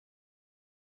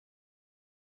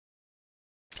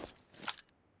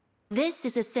This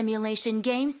is a simulation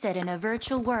game set in a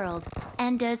virtual world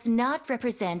and does not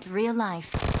represent real life.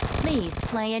 Please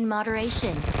play in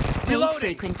moderation, take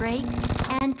frequent breaks,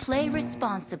 and play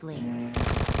responsibly.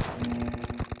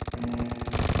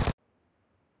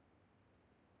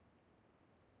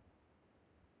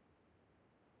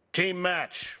 Team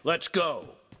match, let's go.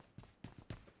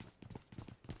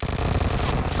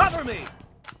 Cover me!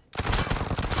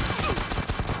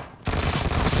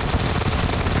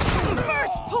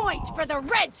 First point for the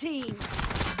red team!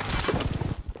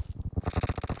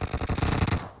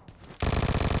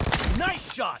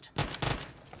 Nice shot!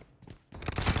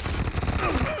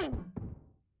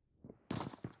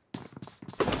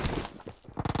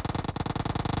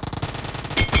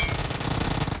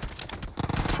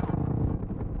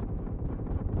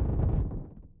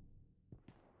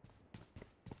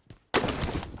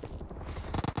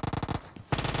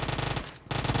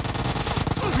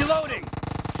 Reloading!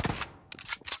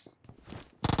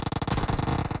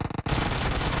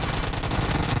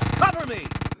 Cover me!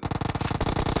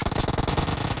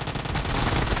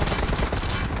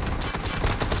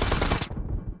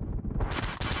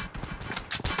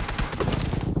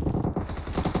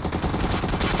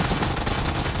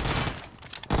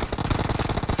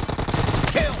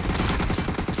 Kill!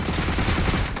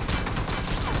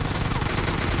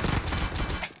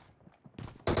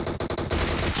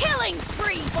 Killing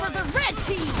spree for the red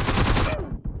team!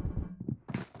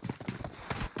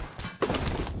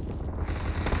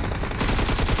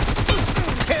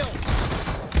 Kill!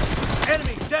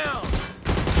 Enemy down!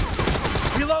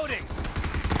 Reloading!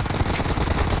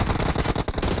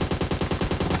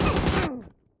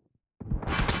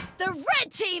 The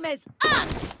red team is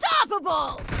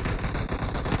unstoppable!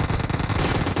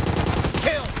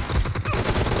 Kill!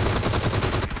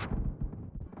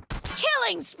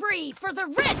 Killing spree for the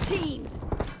red team!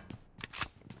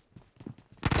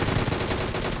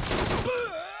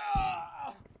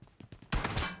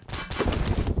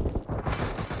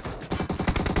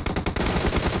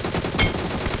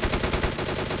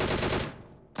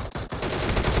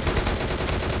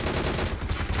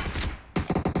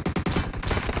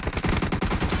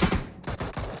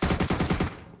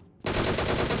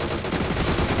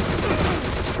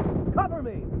 Cover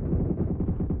me!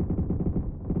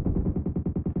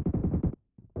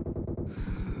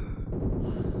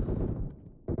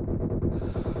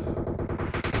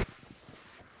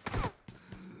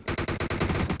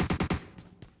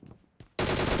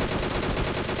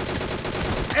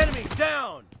 Enemy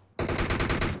down!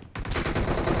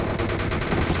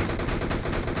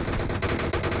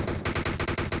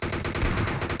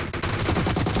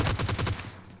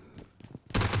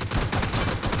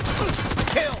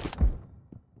 Kill!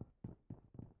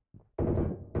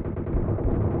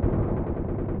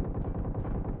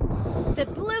 The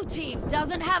blue team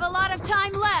doesn't have a lot of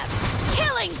time left!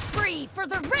 Killing spree for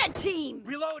the red team!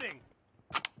 Reloading!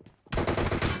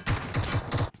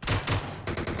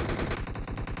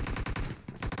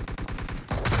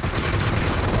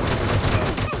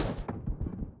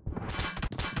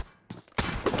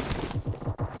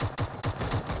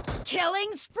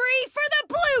 Killing spree for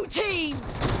the blue team!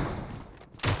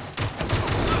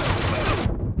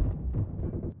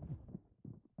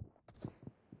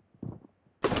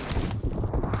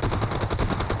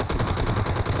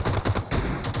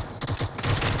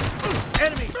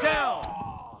 Enemy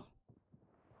down!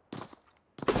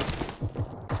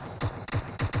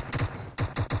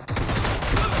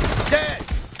 Dead!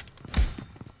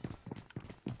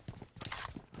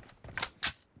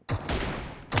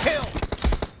 Kill!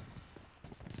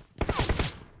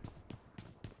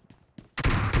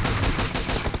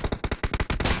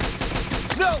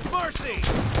 No mercy!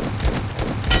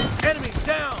 Enemy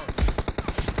down!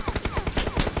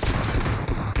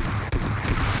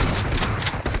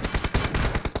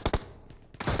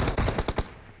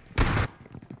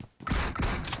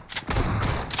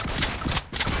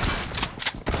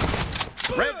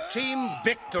 Red team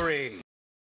victory!